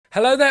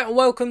Hello there and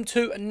welcome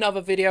to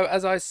another video.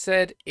 As I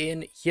said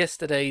in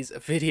yesterday's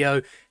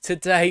video,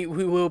 today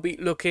we will be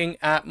looking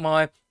at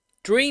my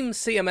dream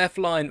CMF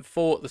line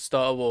for the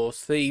Star Wars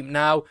theme.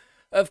 Now,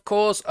 of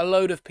course, a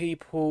load of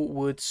people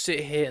would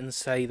sit here and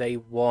say they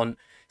want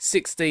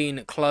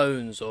 16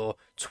 clones or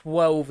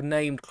 12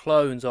 named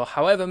clones or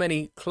however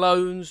many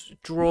clones,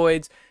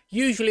 droids.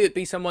 Usually it'd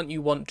be someone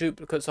you want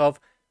duplicates of,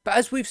 but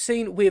as we've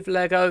seen with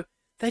LEGO,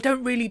 they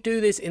don't really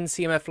do this in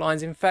CMF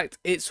lines. In fact,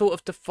 it sort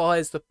of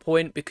defies the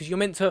point because you're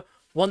meant to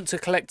want to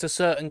collect a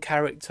certain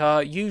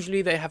character.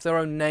 Usually they have their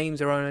own names,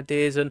 their own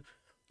ideas, and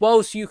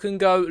whilst you can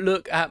go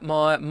look at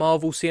my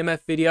Marvel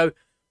CMF video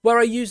where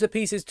I use the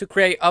pieces to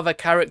create other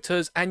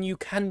characters, and you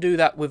can do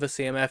that with a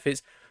CMF,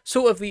 it's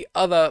sort of the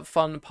other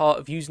fun part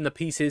of using the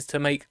pieces to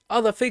make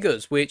other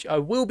figures, which I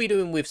will be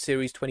doing with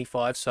Series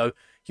 25, so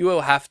you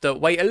will have to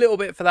wait a little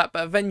bit for that,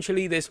 but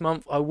eventually this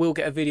month I will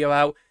get a video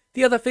out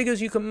the other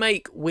figures you can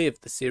make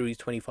with the Series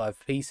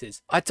 25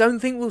 pieces. I don't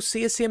think we'll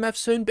see a CMF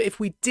soon, but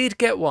if we did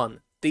get one,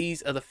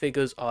 these are the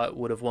figures I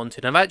would have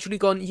wanted. I've actually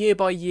gone year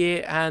by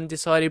year and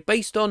decided,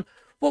 based on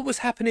what was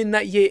happening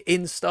that year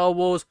in Star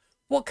Wars,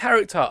 what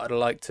character I'd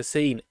like to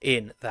see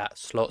in that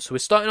slot. So we're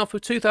starting off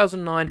with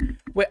 2009.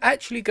 We're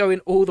actually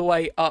going all the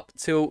way up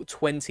till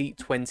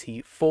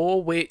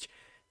 2024, which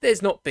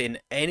there's not been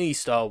any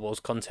Star Wars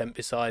content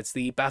besides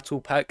the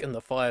Battle Pack and the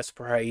Fire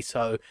Spray,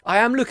 so I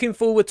am looking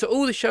forward to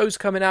all the shows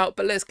coming out,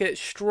 but let's get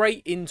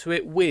straight into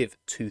it with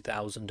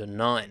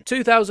 2009.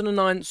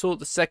 2009 saw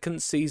the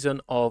second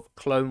season of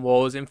Clone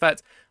Wars. In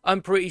fact,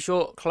 I'm pretty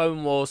sure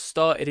Clone Wars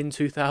started in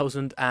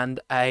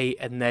 2008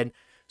 and then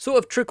sort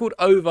of trickled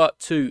over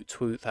to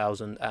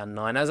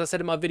 2009. As I said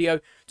in my video,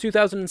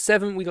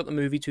 2007 we got the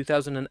movie,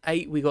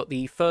 2008 we got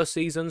the first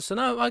season, so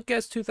no, I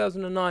guess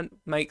 2009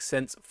 makes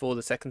sense for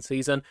the second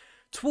season.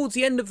 Towards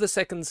the end of the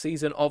second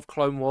season of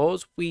Clone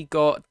Wars, we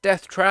got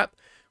Death Trap,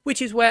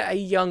 which is where a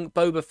young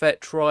Boba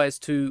Fett tries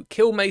to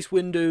kill Mace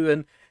Windu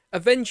and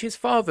avenge his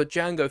father,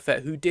 Jango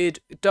Fett, who did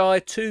die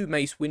to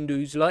Mace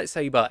Windu's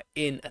lightsaber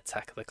in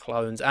Attack of the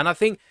Clones, and I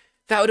think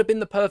that would have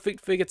been the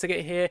perfect figure to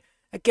get here.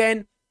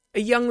 Again, a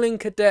youngling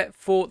cadet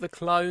for the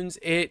clones.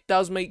 It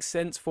does make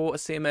sense for a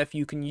CMF.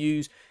 You can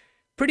use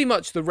pretty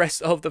much the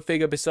rest of the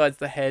figure besides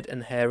the head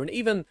and hair, and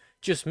even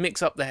just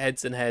mix up the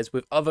heads and hairs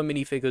with other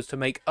minifigures to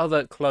make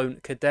other clone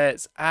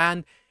cadets.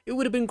 And it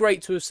would have been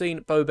great to have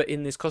seen Boba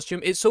in this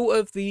costume. It's sort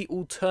of the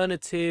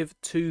alternative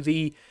to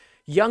the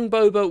young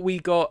Boba we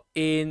got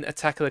in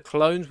Attack of the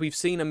Clones. We've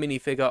seen a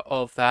minifigure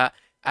of that,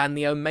 and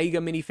the Omega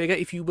minifigure.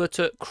 If you were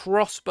to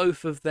cross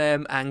both of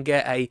them and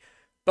get a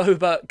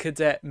Boba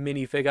Cadet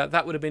minifigure,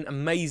 that would have been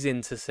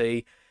amazing to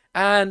see,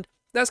 and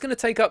that's going to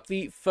take up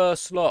the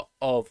first slot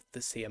of the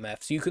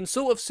CMF. So you can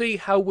sort of see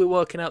how we're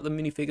working out the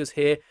minifigures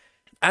here,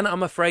 and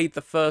I'm afraid the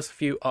first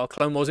few are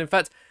Clone Wars. In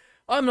fact,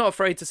 I'm not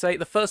afraid to say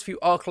the first few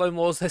are Clone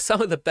Wars. They're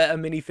some of the better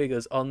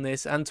minifigures on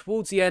this, and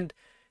towards the end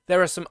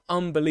there are some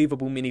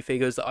unbelievable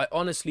minifigures that I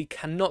honestly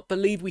cannot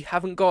believe we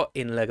haven't got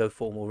in LEGO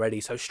form already.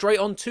 So straight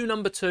on to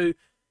number 2,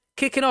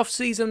 kicking off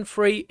Season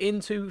 3 in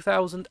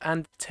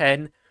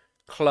 2010,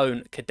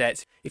 Clone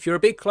Cadets. If you're a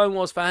big Clone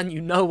Wars fan,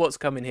 you know what's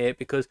coming here,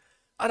 because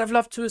I'd have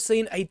loved to have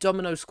seen a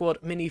Domino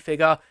Squad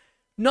minifigure.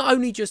 Not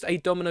only just a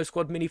Domino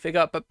Squad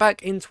minifigure, but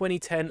back in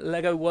 2010,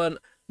 LEGO weren't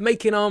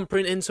making arm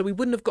printing, so we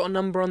wouldn't have got a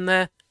number on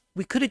there.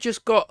 We could have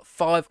just got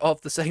 5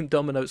 of the same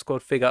Domino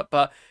Squad figure,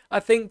 but I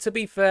think, to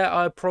be fair,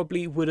 I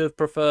probably would have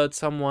preferred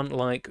someone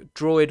like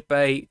Droid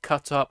Bay,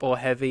 Cut Up, or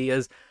Heavy,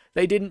 as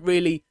they didn't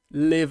really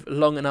live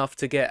long enough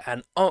to get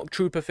an ARC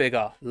Trooper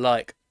figure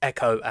like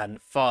Echo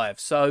and 5.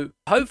 So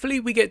hopefully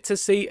we get to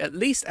see at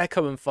least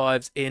Echo and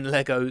 5s in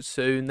LEGO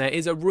soon. There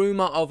is a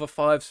rumour of a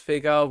 5s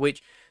figure,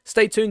 which,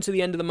 stay tuned to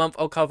the end of the month.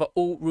 I'll cover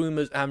all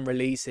rumours and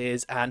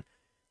releases, and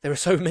there are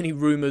so many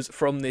rumours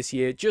from this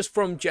year, just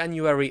from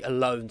January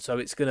alone, so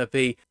it's going to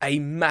be a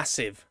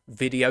massive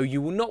video.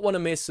 You will not want to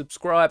miss.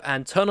 Subscribe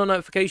and turn on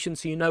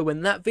notifications so you know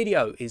when that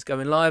video is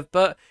going live,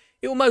 but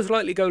it will most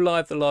likely go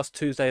live the last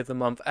Tuesday of the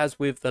month, as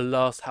with the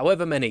last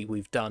however many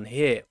we've done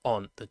here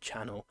on the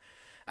channel.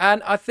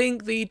 And I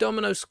think the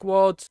Domino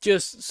Squad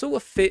just sort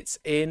of fits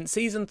in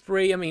Season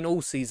 3. I mean,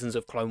 all seasons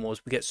of Clone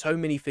Wars, we get so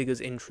many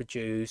figures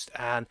introduced,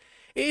 and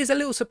it is a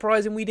little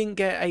surprising we didn't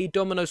get a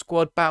Domino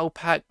Squad Battle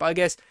Pack, but I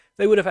guess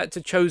they would have had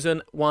to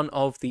chosen one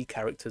of the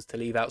characters to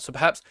leave out, so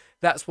perhaps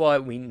that's why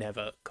we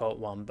never got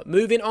one. But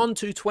moving on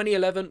to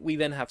 2011, we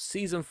then have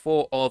Season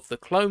 4 of the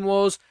Clone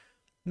Wars.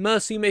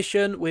 Mercy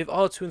mission with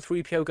R2 and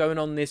 3PO going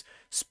on this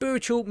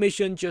spiritual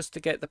mission just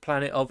to get the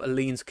planet of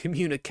Aline's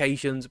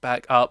communications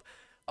back up.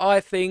 I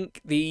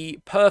think the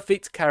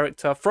perfect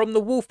character from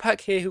the Wolf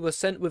Pack here, who was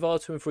sent with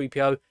R2 and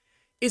 3PO,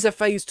 is a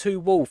Phase 2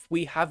 Wolf.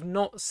 We have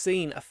not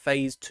seen a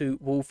Phase 2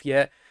 Wolf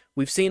yet.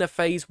 We've seen a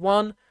Phase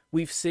 1,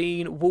 we've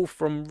seen Wolf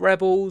from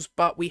Rebels,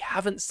 but we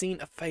haven't seen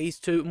a Phase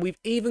 2, and we've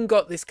even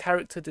got this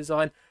character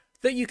design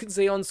that you can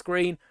see on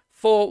screen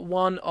for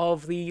one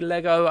of the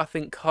LEGO, I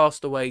think,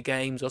 Castaway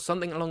games or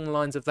something along the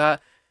lines of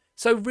that.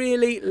 So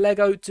really,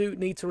 LEGO do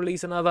need to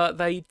release another.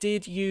 They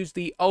did use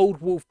the old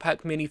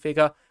Wolfpack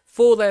minifigure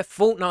for their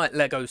Fortnite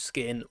Lego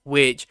skin,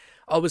 which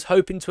I was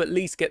hoping to at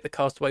least get the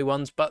Castaway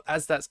ones, but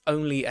as that's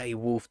only a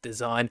wolf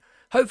design,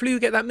 hopefully we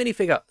get that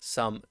minifigure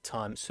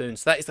sometime soon.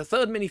 So that is the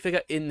third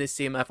minifigure in this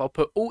CMF. I'll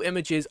put all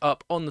images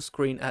up on the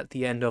screen at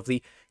the end of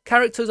the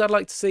characters I'd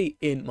like to see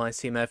in my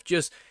CMF,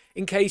 just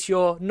in case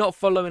you're not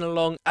following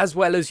along as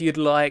well as you'd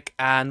like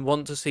and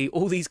want to see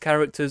all these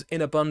characters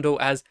in a bundle,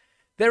 as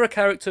there are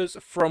characters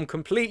from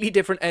completely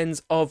different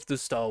ends of the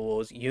Star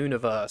Wars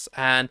universe.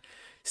 And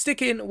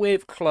sticking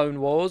with Clone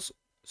Wars,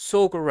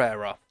 Saw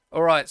Gerrera.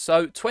 Alright,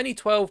 so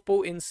 2012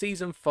 brought in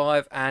Season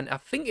 5, and I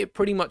think it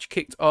pretty much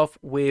kicked off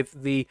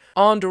with the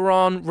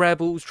Onderon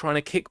rebels trying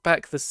to kick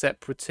back the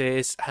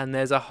Separatists, and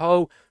there's a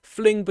whole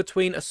fling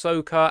between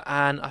Ahsoka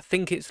and I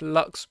think it's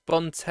Lux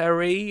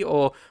Bonteri,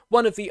 or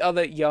one of the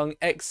other young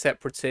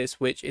ex-Separatists,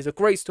 which is a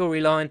great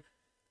storyline.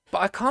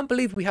 But I can't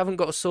believe we haven't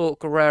got a Saw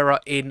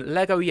Gerrera in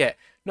LEGO yet.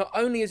 Not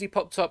only has he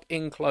popped up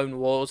in Clone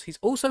Wars, he's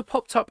also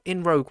popped up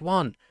in Rogue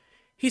One.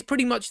 He's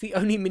pretty much the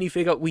only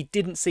minifigure we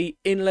didn't see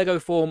in LEGO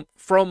form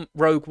from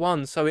Rogue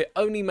One, so it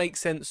only makes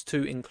sense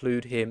to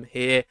include him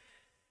here.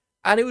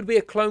 And it would be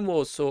a Clone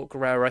Wars Saw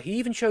Gerrera. He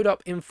even showed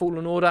up in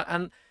Fallen Order,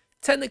 and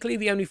technically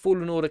the only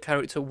Fallen Order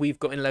character we've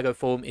got in LEGO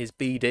form is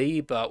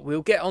BD, but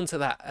we'll get onto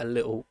that a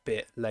little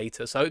bit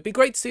later. So it'd be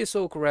great to see a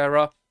Saw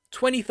Gerrera.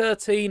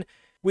 2013,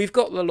 we've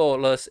got The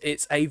Lawless.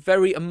 It's a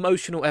very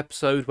emotional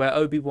episode where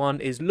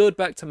Obi-Wan is lured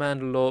back to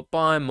Mandalore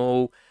by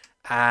Maul,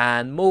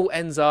 and Maul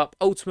ends up,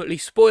 ultimately,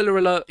 spoiler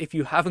alert if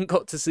you haven't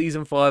got to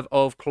Season 5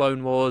 of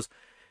Clone Wars,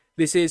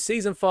 this is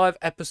Season 5,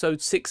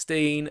 Episode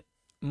 16,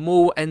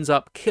 Maul ends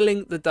up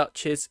killing the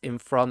Duchess in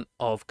front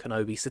of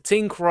Kenobi.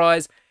 Satine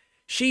cries.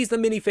 She's the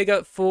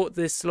minifigure for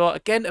this slot.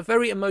 Again, a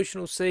very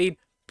emotional scene,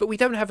 but we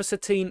don't have a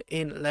Satine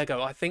in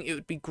LEGO. I think it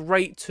would be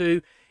great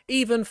to,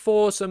 even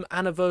for some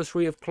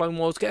anniversary of Clone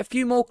Wars, get a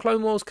few more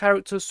Clone Wars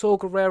characters, Saw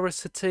Gerrera,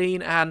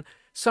 Satine, and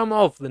some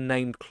of the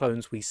named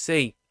clones we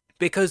see.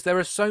 Because there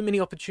are so many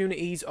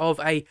opportunities of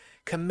a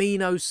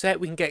Kamino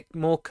set. We can get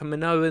more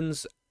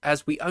Kaminoans,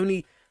 as we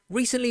only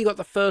recently got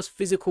the first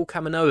physical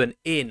Kaminoan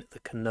in the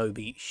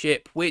Kenobi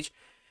ship, which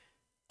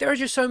there are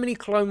just so many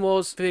Clone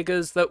Wars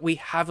figures that we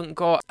haven't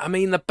got. I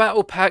mean, the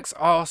battle packs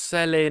are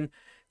selling.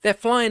 They're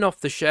flying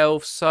off the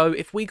shelves, so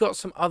if we got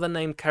some other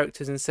named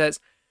characters in sets,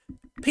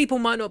 people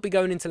might not be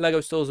going into LEGO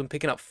stores and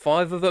picking up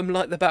 5 of them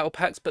like the battle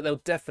packs, but they'll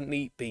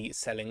definitely be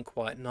selling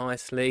quite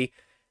nicely.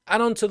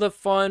 And on to the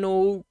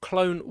final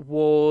Clone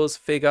Wars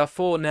figure.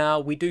 For now,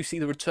 we do see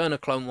the return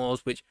of Clone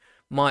Wars, which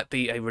might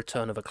be a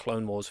return of a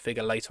Clone Wars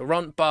figure later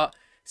on. But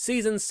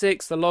Season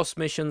 6, The Lost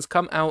Missions,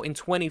 come out in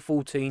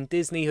 2014.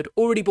 Disney had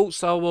already bought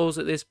Star Wars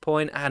at this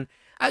point, and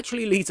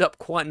actually leads up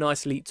quite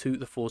nicely to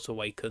The Force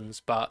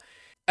Awakens. But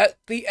at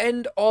the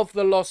end of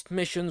The Lost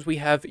Missions, we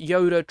have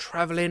Yoda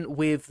traveling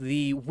with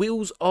the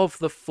Wheels of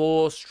the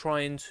Force,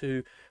 trying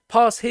to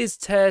pass his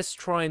test,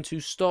 trying to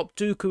stop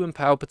Dooku and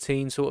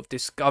Palpatine, sort of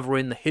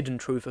discovering the hidden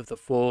truth of the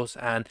Force.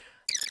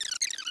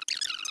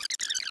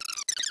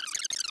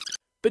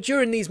 But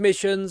during these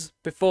missions,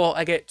 before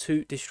I get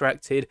too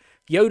distracted,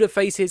 Yoda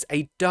faces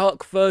a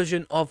dark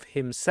version of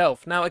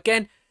himself. Now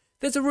again,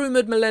 there's a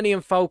rumoured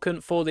Millennium Falcon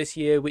for this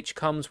year, which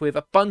comes with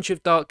a bunch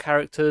of dark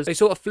characters. They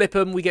sort of flip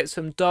them, we get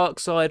some dark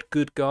side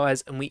good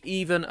guys, and we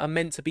even are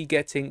meant to be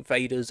getting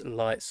Vader's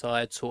light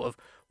side, sort of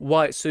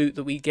white suit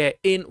that we get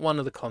in one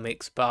of the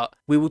comics. But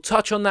we will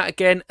touch on that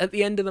again at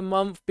the end of the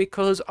month,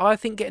 because I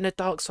think getting a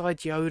dark side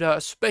Yoda,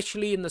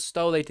 especially in the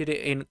style they did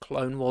it in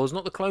Clone Wars,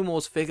 not the Clone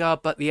Wars figure,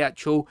 but the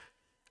actual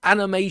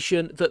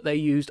animation that they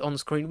used on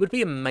screen, would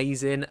be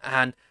amazing.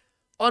 And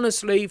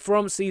honestly,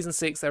 from Season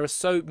 6, there are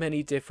so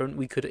many different.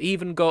 We could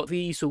even got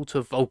the sort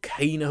of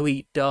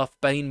volcano-y Darth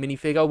Bane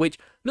minifigure, which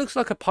looks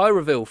like a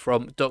Pyroville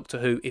from Doctor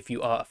Who, if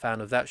you are a fan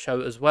of that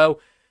show as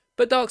well.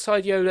 But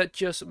Darkside Yoda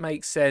just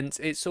makes sense.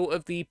 It's sort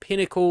of the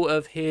pinnacle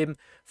of him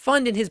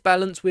finding his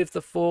balance with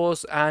the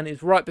Force, and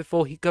it's right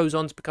before he goes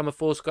on to become a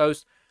Force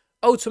Ghost.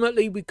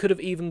 Ultimately, we could have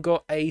even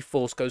got a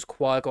Force Ghost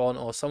Qui-Gon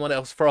or someone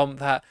else from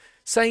that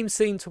same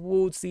scene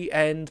towards the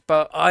end,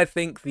 but I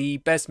think the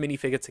best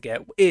minifigure to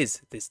get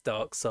is this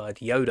Darkside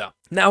Yoda.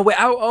 Now, we're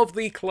out of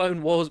the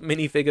Clone Wars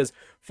minifigures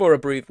for a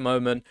brief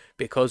moment,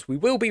 because we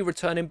will be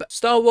returning, but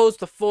Star Wars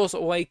The Force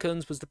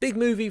Awakens was the big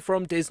movie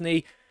from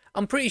Disney.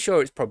 I'm pretty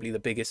sure it's probably the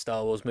biggest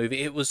Star Wars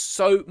movie. It was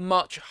so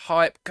much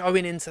hype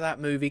going into that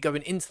movie,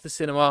 going into the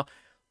cinema.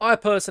 I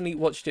personally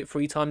watched it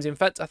 3 times. In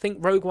fact, I think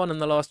Rogue One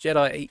and The Last Jedi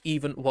I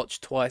even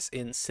watched twice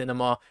in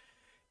cinema.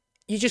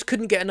 You just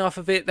couldn't get enough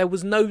of it. There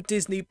was no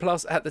Disney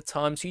Plus at the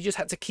time, so you just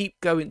had to keep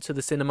going to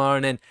the cinema.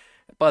 And then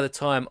by the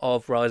time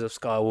of Rise of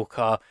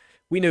Skywalker,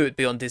 we knew it'd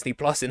be on Disney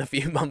Plus in a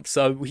few months,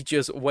 so we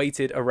just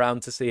waited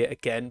around to see it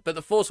again. But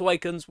The Force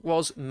Awakens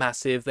was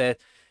massive. There's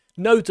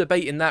no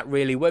debate in that,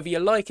 really. Whether you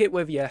like it,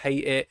 whether you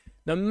hate it,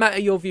 no matter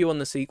your view on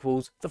the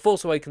sequels, The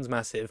Force Awakens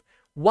massive.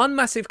 One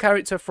massive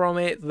character from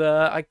it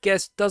that I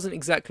guess doesn't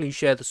exactly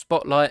share the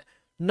spotlight,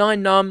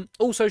 Nien Nunb,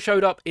 also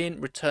showed up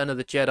in Return of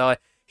the Jedi.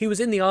 He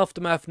was in the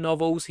Aftermath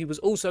novels. He was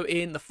also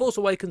in The Force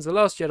Awakens, The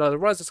Last Jedi, The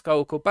Rise of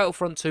Skywalker,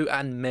 Battlefront 2,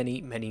 and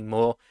many, many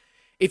more.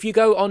 If you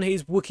go on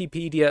his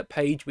Wikipedia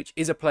page, which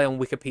is a play on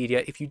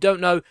Wikipedia, if you don't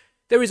know,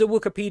 there is a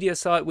Wikipedia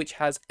site which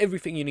has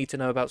everything you need to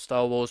know about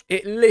Star Wars.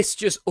 It lists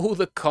just all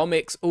the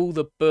comics, all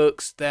the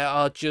books. There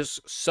are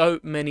just so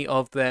many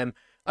of them.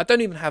 I don't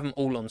even have them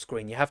all on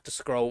screen. You have to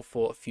scroll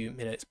for a few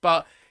minutes.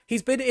 But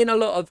he's been in a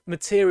lot of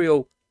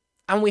material,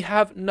 and we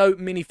have no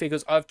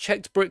minifigures. I've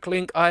checked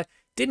Bricklink. I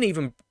didn't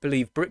even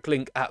believe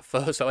Bricklink at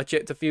first, so I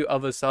checked a few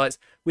other sites.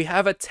 We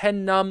have a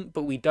 10 num,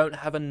 but we don't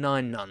have a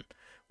 9 num,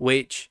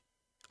 which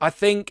I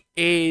think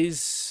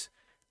is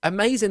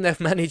amazing. They've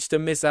managed to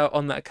miss out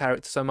on that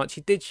character so much.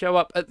 He did show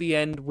up at the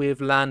end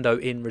with Lando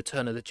in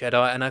Return of the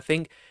Jedi, and I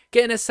think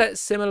getting a set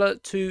similar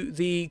to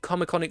the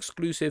Comic-Con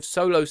exclusive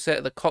Solo set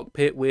of the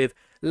cockpit with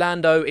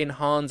Lando in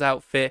Han's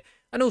outfit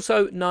and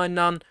also 9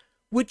 num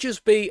would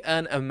just be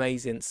an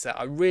amazing set.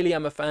 I really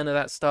am a fan of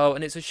that style,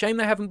 and it's a shame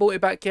they haven't brought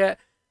it back yet,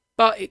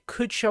 but it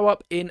could show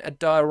up in a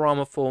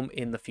diorama form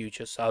in the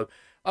future. So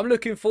I'm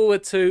looking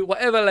forward to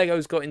whatever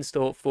LEGO's got in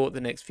store for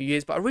the next few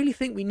years, but I really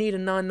think we need a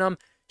 9 num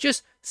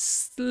just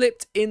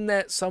slipped in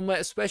there somewhere,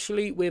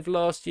 especially with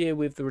last year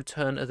with the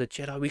Return of the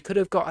Jedi. We could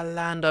have got a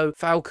Lando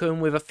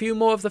Falcon with a few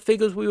more of the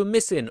figures we were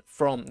missing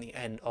from the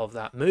end of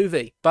that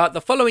movie. But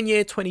the following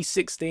year,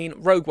 2016,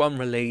 Rogue One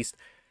released.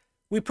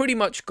 We pretty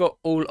much got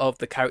all of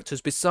the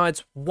characters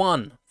besides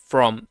one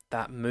from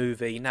that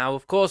movie. Now,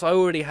 of course, I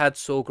already had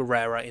Saw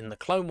Gerrera in the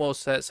Clone Wars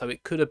set, so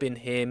it could have been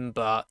him,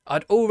 but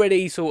I'd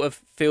already sort of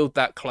filled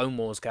that Clone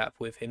Wars gap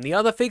with him. The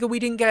other figure we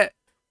didn't get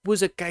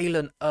was a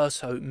Galen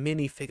Erso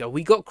minifigure.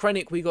 We got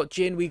Krennic, we got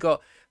Jin, we got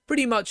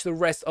pretty much the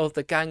rest of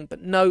the gang,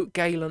 but no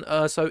Galen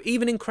Erso.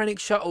 Even in Krennic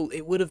Shuttle,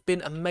 it would have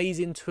been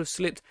amazing to have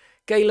slipped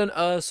Galen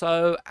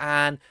Erso,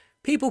 and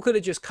people could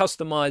have just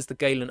customized the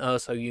Galen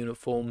Erso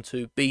uniform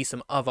to be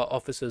some other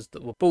officers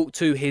that were brought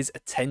to his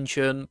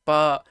attention,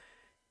 but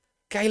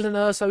Galen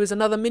Erso is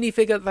another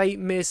minifigure they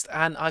missed,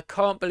 and I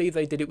can't believe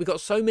they did it. We got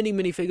so many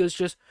minifigures,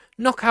 just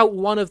knock out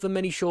one of the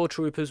many Shore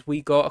Troopers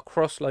we got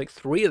across like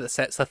 3 of the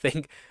sets, I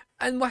think,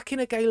 and whack in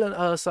a Galen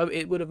Erso.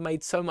 It would have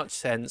made so much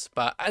sense,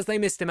 but as they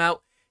missed him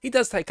out, he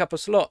does take up a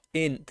slot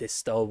in this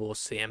Star Wars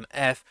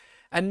CMF.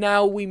 And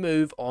now we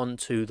move on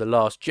to The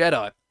Last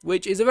Jedi,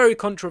 which is a very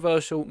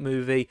controversial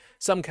movie.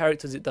 Some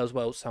characters it does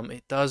well, some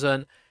it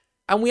doesn't.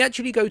 And we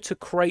actually go to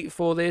Crate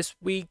for this.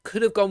 We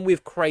could have gone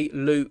with Crate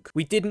Luke.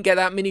 We didn't get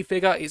that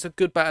minifigure. It's a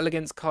good battle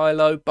against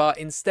Kylo, but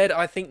instead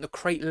I think the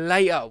Crate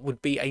Leia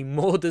would be a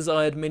more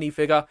desired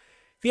minifigure.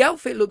 The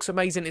outfit looks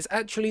amazing. It's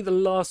actually the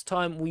last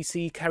time we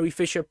see Carrie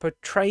Fisher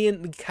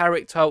portraying the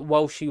character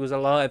while she was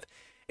alive.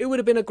 It would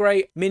have been a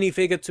great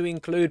minifigure to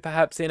include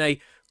perhaps in a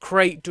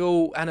Crate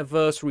Duel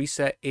anniversary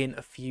set in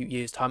a few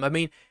years' time. I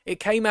mean, it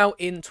came out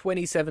in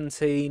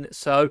 2017,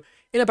 so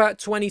in about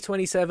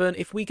 2027,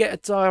 if we get a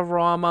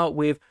diorama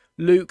with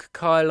Luke,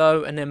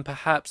 Kylo, and then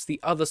perhaps the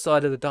other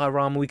side of the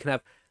diorama, we can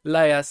have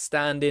Leia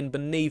standing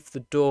beneath the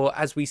door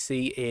as we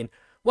see in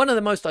one of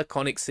the most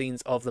iconic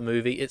scenes of the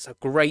movie. It's a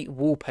great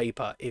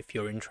wallpaper if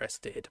you're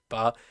interested.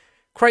 But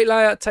Crate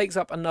Leia takes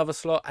up another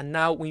slot, and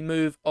now we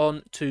move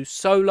on to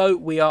Solo.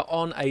 We are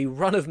on a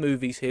run of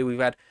movies here. We've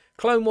had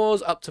Clone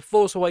Wars up to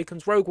Force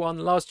Awakens, Rogue One,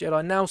 Last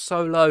Jedi, now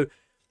Solo.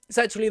 It's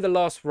actually the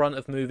last run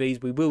of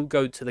movies. We will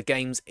go to the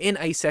games in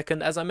a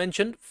second. As I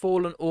mentioned,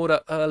 Fallen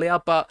Order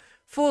earlier, but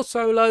for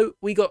Solo,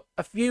 we got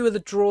a few of the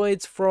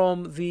droids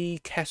from the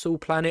Kessel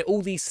planet,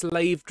 all these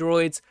slave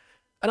droids,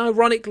 and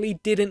ironically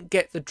didn't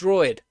get the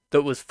droid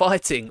that was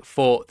fighting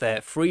for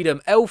their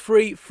freedom,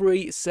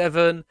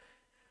 L337.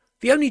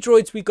 The only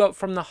droids we got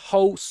from the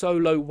whole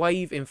Solo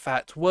wave, in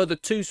fact, were the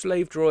 2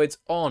 slave droids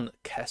on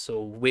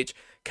Kessel, which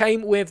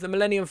came with the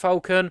Millennium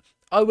Falcon.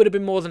 I would have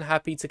been more than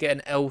happy to get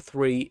an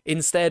L3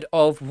 instead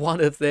of one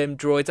of them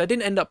droids. I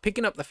didn't end up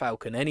picking up the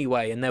Falcon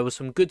anyway, and there were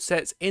some good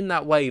sets in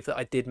that wave that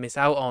I did miss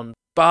out on.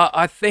 But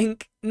I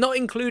think not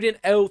including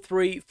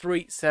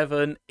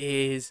L337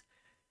 is...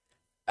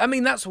 I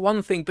mean, that's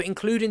one thing, but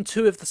including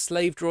 2 of the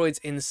slave droids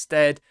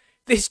instead,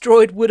 this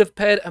droid would have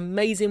paired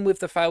amazing with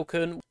the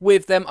Falcon,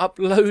 with them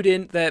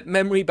uploading their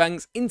memory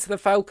banks into the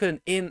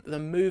Falcon in the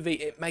movie.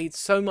 It made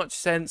so much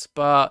sense,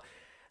 but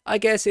I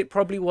guess it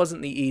probably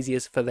wasn't the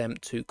easiest for them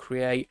to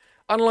create.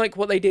 Unlike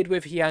what they did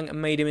with Hyang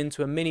and made him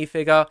into a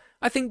minifigure,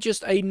 I think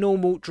just a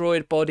normal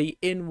droid body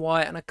in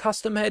white and a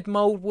custom head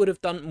mold would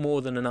have done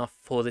more than enough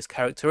for this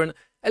character, and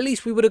at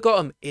least we would have got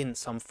him in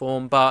some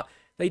form, but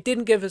they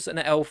didn't give us an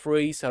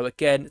L3, so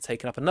again,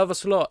 taking up another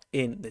slot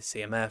in the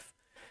CMF.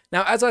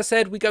 Now, as I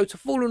said, we go to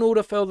Fallen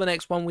Order for the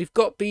next one. We've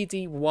got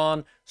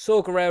BD1,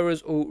 Saw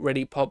Gerrera's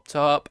already popped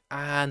up,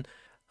 and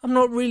I'm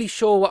not really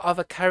sure what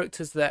other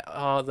characters there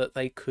are that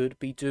they could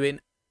be doing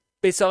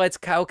besides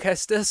Cal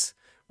Kestis.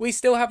 We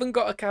still haven't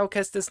got a Cal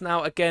Kestis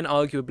now. Again,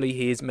 arguably,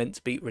 he is meant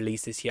to be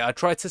released this year. I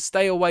try to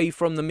stay away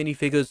from the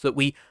minifigures that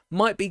we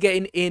might be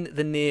getting in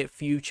the near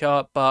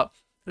future, but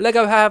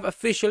LEGO have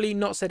officially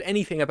not said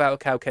anything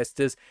about Cal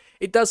Kestis.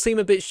 It does seem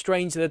a bit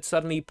strange that they'd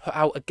suddenly put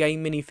out a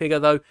game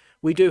minifigure, though.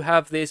 We do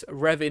have this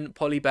Revan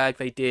polybag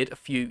they did a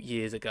few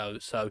years ago,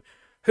 so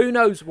who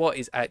knows what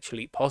is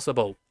actually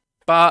possible.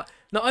 But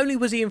not only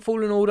was he in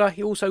Fallen Order,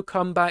 he also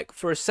come back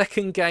for a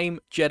second game,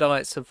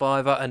 Jedi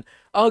Survivor, and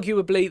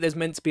arguably there's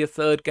meant to be a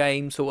third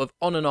game, sort of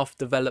on and off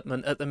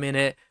development at the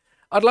minute.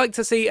 I'd like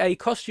to see a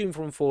costume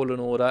from Fallen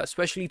Order,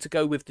 especially to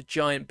go with the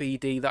giant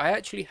BD that I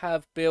actually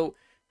have built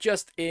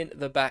just in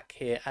the back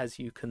here, as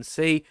you can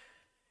see.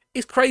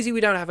 It's crazy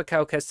we don't have a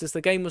Cal Kestis.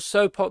 The game was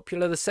so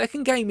popular. The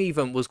second game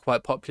even was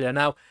quite popular.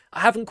 Now,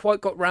 I haven't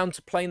quite got round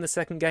to playing the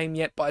second game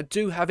yet, but I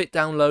do have it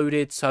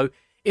downloaded. So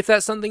if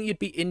that's something you'd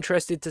be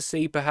interested to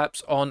see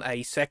perhaps on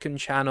a second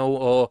channel,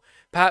 or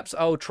perhaps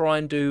I'll try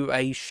and do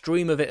a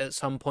stream of it at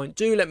some point,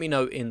 do let me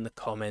know in the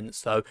comments.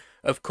 So,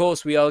 of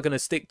course, we are going to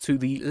stick to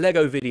the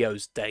LEGO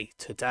videos day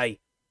to day.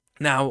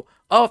 Now,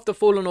 after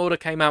Fallen Order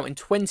came out in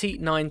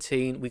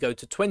 2019, we go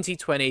to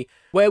 2020,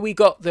 where we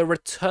got the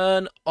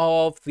return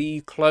of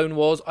the Clone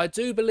Wars. I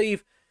do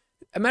believe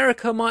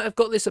America might have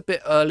got this a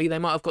bit early. They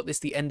might have got this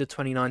the end of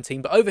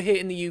 2019. But over here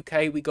in the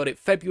UK, we got it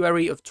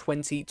February of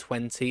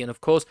 2020. And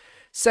of course,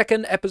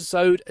 second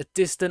episode, A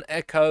Distant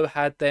Echo,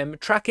 had them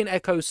tracking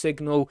echo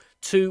signal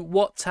to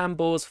Wat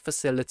Tambor's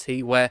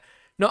facility, where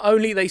not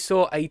only they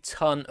saw a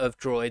ton of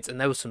droids, and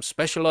there were some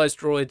specialized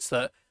droids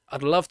that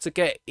I'd love to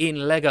get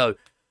in LEGO,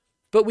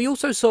 but we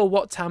also saw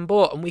Wat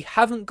Tambor, and we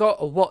haven't got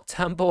a Wat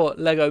Tambor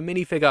LEGO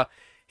minifigure.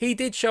 He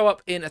did show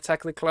up in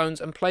Attack of the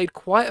Clones and played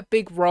quite a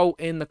big role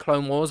in the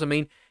Clone Wars. I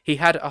mean, he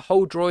had a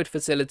whole droid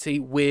facility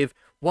with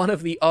one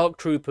of the ARC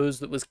troopers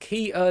that was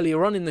key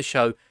earlier on in the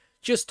show,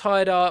 just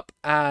tied up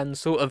and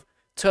sort of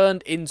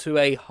turned into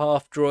a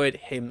half droid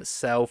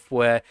himself,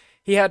 where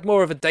he had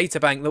more of a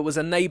databank that was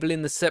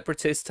enabling the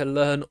Separatists to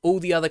learn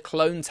all the other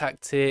clone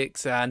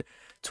tactics, and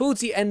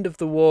towards the end of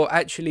the war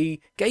actually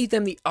gave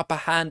them the upper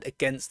hand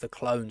against the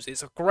clones.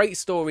 It's a great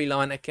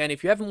storyline. Again,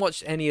 if you haven't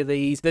watched any of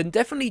these, then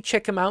definitely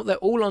check them out. They're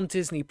all on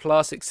Disney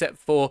Plus except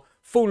for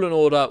Fallen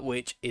Order,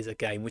 which is a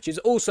game, which is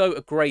also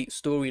a great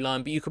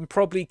storyline, but you can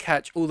probably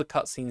catch all the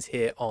cutscenes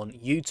here on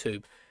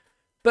YouTube.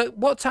 But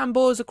Wat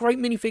Tambor is a great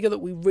minifigure that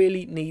we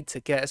really need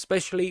to get,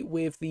 especially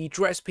with the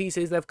dress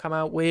pieces they've come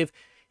out with.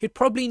 He'd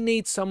probably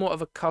need somewhat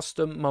of a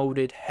custom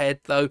molded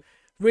head though.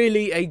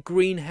 Really, a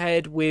green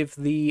head with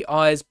the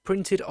eyes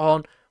printed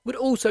on would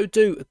also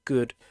do a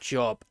good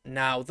job.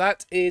 Now,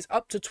 that is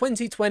up to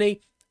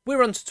 2020.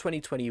 We're on to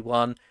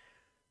 2021.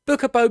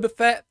 Book of Boba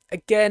Fett,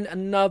 again,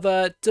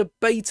 another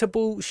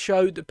debatable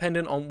show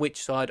depending on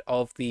which side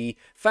of the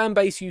fan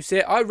base you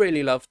sit. I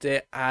really loved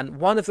it, and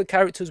one of the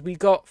characters we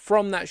got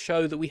from that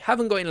show that we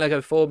haven't got in LEGO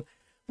form,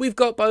 we've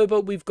got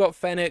Boba, we've got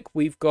Fennec,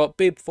 we've got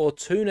Bib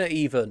Fortuna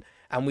even,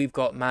 and we've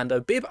got Mando.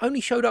 Bib only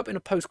showed up in a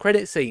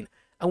post-credit scene,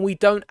 and we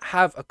don't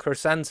have a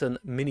Chrysanthemum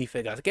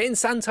minifigure. Getting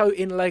Santo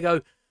in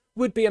LEGO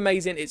would be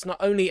amazing. It's not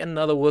only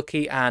another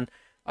Wookiee, and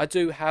I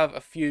do have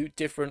a few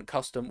different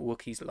custom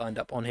Wookiees lined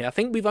up on here. I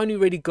think we've only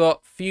really got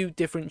a few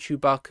different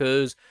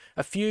Chewbacca's,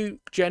 a few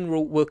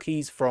general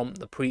Wookiees from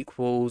the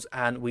prequels,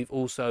 and we've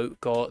also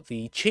got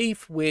the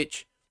Chief,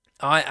 which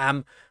I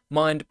am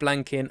mind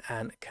blanking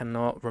and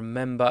cannot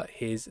remember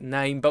his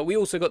name. But we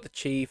also got the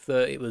Chief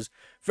that it was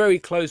very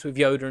close with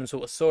Yoda and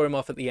sort of saw him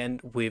off at the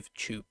end with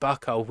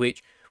Chewbacca,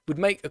 which would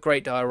make a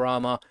great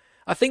diorama.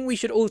 I think we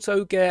should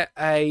also get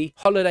a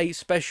holiday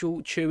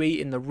special Chewie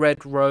in the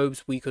red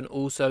robes. We can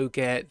also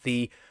get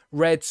the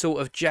red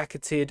sort of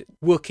jacketed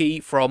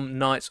Wookiee from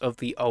Knights of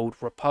the Old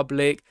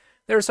Republic.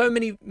 There are so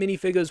many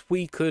minifigures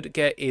we could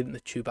get in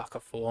the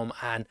Chewbacca form,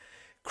 and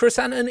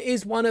Chrysanthemum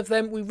is one of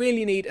them. We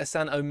really need a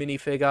Santo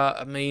minifigure.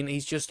 I mean,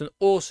 he's just an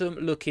awesome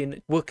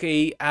looking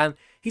Wookiee, and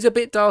he's a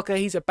bit darker.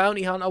 He's a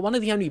bounty hunter, one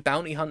of the only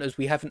bounty hunters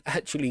we haven't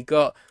actually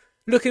got.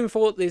 Looking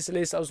for this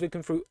list, I was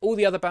looking through all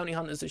the other bounty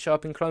hunters that show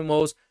up in Clone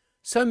Wars.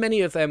 So many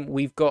of them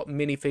we've got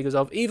minifigures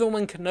of. Even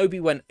when Kenobi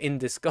went in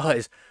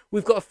disguise,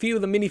 we've got a few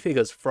of the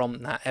minifigures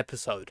from that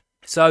episode.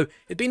 So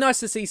it'd be nice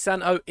to see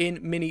Santo in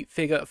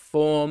minifigure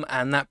form.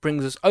 And that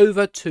brings us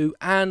over to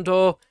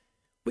Andor,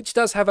 which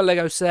does have a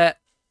LEGO set.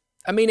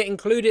 I mean, it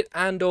included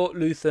Andor,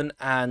 Luthen,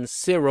 and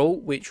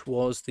Cyril, which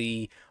was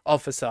the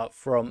officer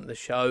from the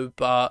show.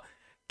 But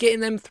getting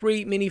them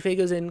 3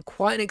 minifigures in,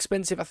 quite an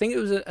expensive. I think it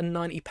was a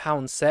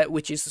 £90 set,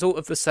 which is sort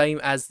of the same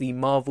as the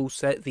Marvel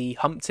set, the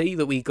Humpty,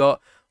 that we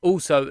got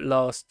also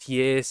last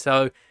year.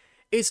 So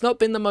it's not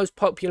been the most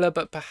popular,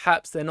 but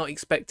perhaps they're not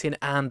expecting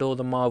Andor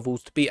the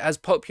Marvels to be as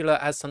popular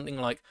as something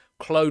like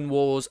Clone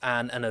Wars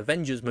and an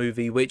Avengers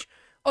movie, which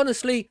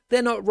honestly,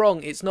 they're not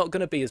wrong. It's not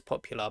going to be as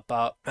popular,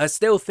 but I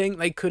still think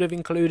they could have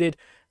included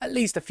at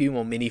least a few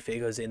more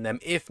minifigures in them.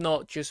 If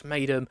not, just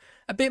made them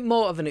a bit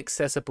more of an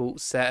accessible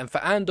set. And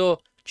for Andor,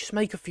 just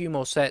make a few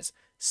more sets.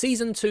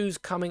 Season 2's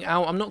coming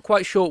out. I'm not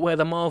quite sure where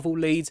the Marvel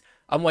leads.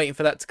 I'm waiting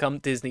for that to come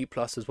Disney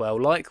Plus as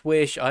well. Like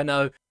Wish, I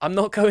know I'm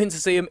not going to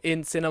see them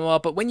in cinema,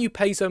 but when you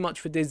pay so much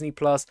for Disney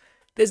Plus,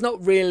 there's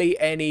not really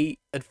any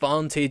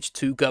advantage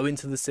to go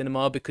into the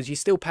cinema because you're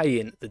still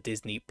paying the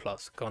Disney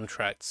Plus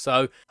contract.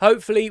 So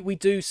hopefully we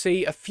do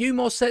see a few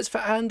more sets for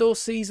Andor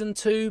Season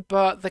 2,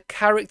 but the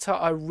character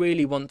I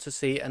really want to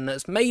see, and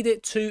that's made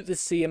it to the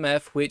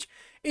CMF, which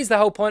is the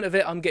whole point of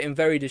it. I'm getting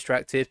very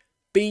distracted.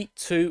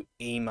 B2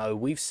 Emo.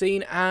 We've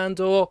seen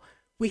Andor.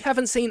 we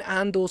haven't seen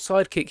Andor's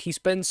sidekick. He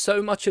spends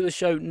so much of the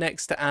show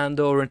next to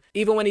Andor, and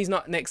even when he's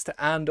not next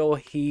to Andor,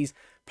 he's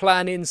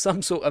planning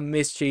some sort of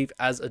mischief,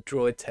 as a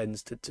droid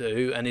tends to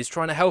do, and is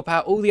trying to help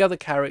out all the other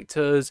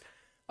characters.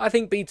 I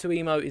think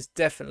B2EMO is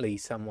definitely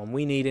someone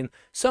we need in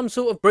some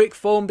sort of brick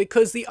form,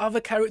 because the other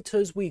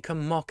characters we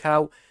can mock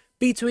out.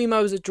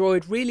 B2EMO as a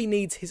droid really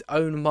needs his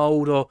own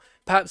mould, or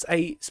perhaps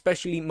a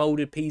specially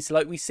moulded piece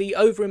like we see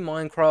over in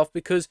Minecraft,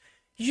 because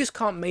you just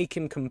can't make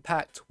him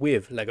compact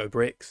with Lego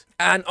bricks.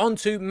 And on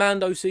to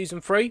Mando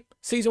Season 3.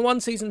 Season 1,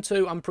 Season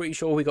 2, I'm pretty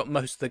sure we got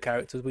most of the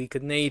characters we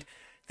could need.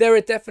 There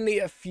are definitely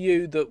a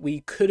few that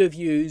we could have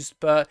used,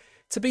 but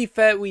to be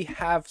fair, we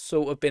have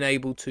sort of been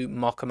able to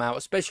mock them out,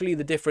 especially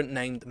the different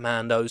named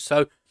Mandos.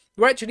 So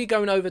we're actually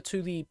going over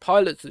to the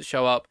pilots that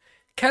show up.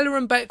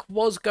 Kelleran Beck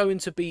was going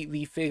to be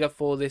the figure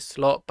for this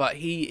slot, but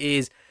he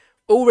is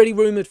already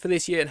rumoured for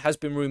this year and has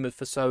been rumoured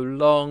for so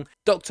long.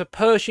 Dr.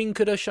 Pershing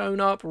could have shown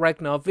up,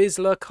 Ragnar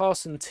Vizsla,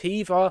 Carson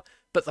Teva,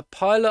 but the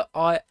pilot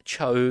I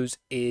chose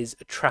is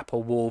Trapper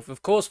Wolf.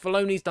 Of course,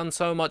 Filoni's done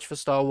so much for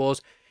Star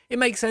Wars, it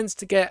makes sense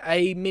to get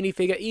a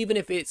minifigure, even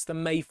if it's the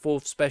May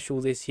 4th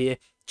special this year,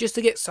 just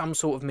to get some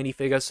sort of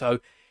minifigure. So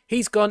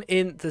he's gone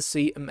in the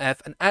CMF,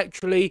 and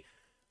actually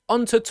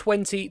onto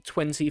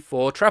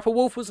 2024. Trapper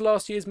Wolf was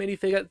last year's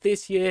minifigure.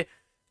 This year,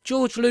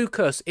 George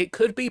Lucas. It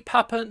could be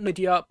Papa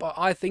Noidia, but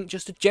I think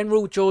just a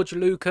general George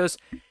Lucas.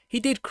 He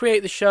did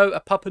create the show. A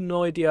Papa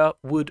Noidia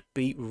would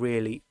be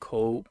really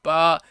cool,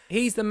 but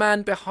he's the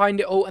man behind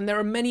it all, and there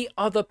are many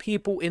other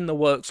people in the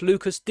works.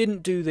 Lucas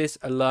didn't do this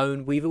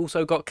alone. We've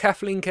also got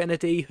Kathleen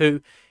Kennedy,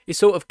 who is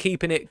sort of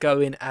keeping it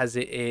going as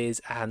it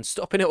is and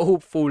stopping it all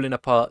falling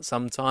apart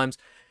sometimes.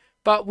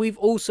 But we've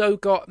also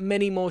got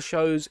many more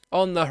shows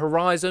on the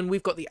horizon.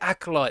 We've got The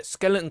Acolyte,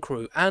 Skeleton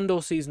Crew,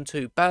 Andor Season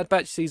 2, Bad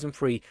Batch Season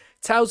 3,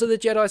 Tales of the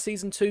Jedi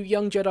Season 2,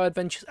 Young Jedi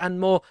Adventures, and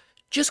more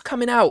just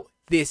coming out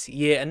this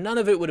year. And none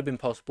of it would have been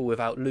possible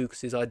without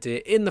Lucas's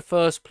idea in the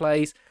first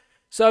place.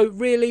 So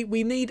really,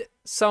 we need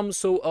some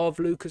sort of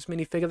Lucas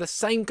minifigure. The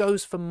same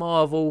goes for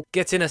Marvel,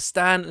 getting a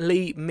Stan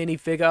Lee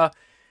minifigure.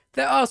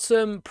 There are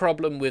some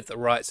problems with the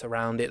rights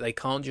around it. They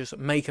can't just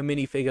make a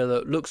minifigure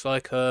that looks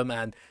like him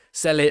and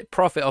sell it,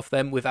 profit off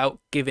them without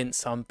giving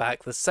some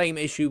back. The same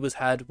issue was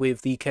had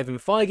with the Kevin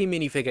Feige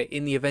minifigure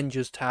in the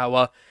Avengers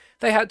Tower.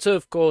 They had to,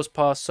 of course,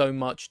 pass so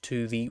much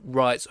to the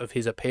rights of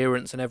his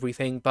appearance and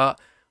everything, but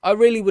I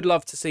really would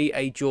love to see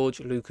a George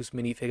Lucas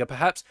minifigure.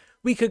 Perhaps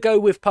we could go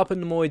with Papa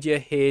Noidia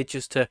here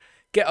just to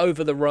get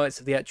over the rights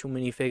of the actual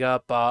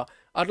minifigure, but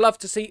I'd love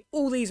to see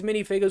all these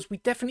minifigures. We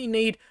definitely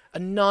need a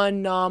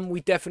 9 Num. We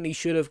definitely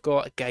should have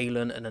got a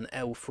Galen and an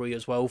L3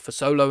 as well for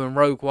Solo and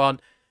Rogue One.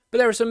 But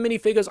there are some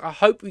minifigures I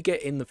hope we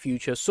get in the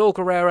future. Saw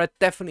Gerrera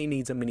definitely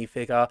needs a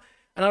minifigure.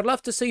 And I'd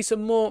love to see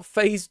some more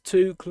Phase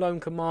 2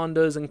 clone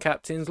commanders and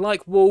captains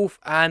like Wolf,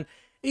 and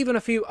even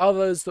a few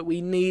others that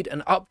we need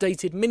an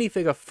updated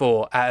minifigure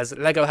for, as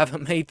LEGO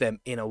haven't made them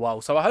in a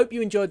while. So I hope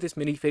you enjoyed this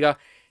minifigure.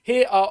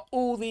 Here are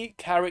all the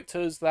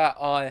characters that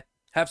I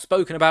have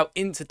spoken about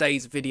in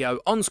today's video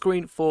on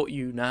screen for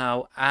you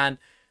now, and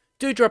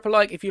do drop a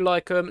like if you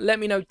like them. Let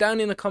me know down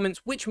in the comments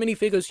which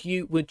minifigures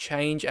you would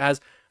change, as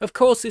of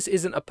course this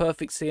isn't a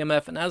perfect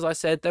CMF, and as I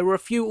said, there were a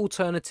few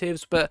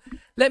alternatives, but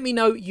let me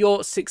know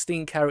your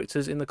 16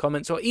 characters in the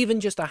comments, or even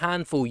just a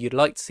handful you'd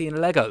like to see in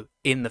LEGO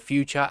in the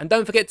future. And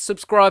don't forget to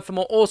subscribe for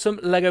more awesome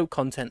LEGO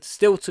content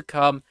still to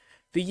come.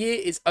 The year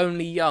is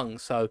only young,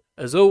 so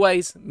as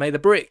always, may the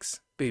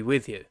bricks be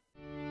with you.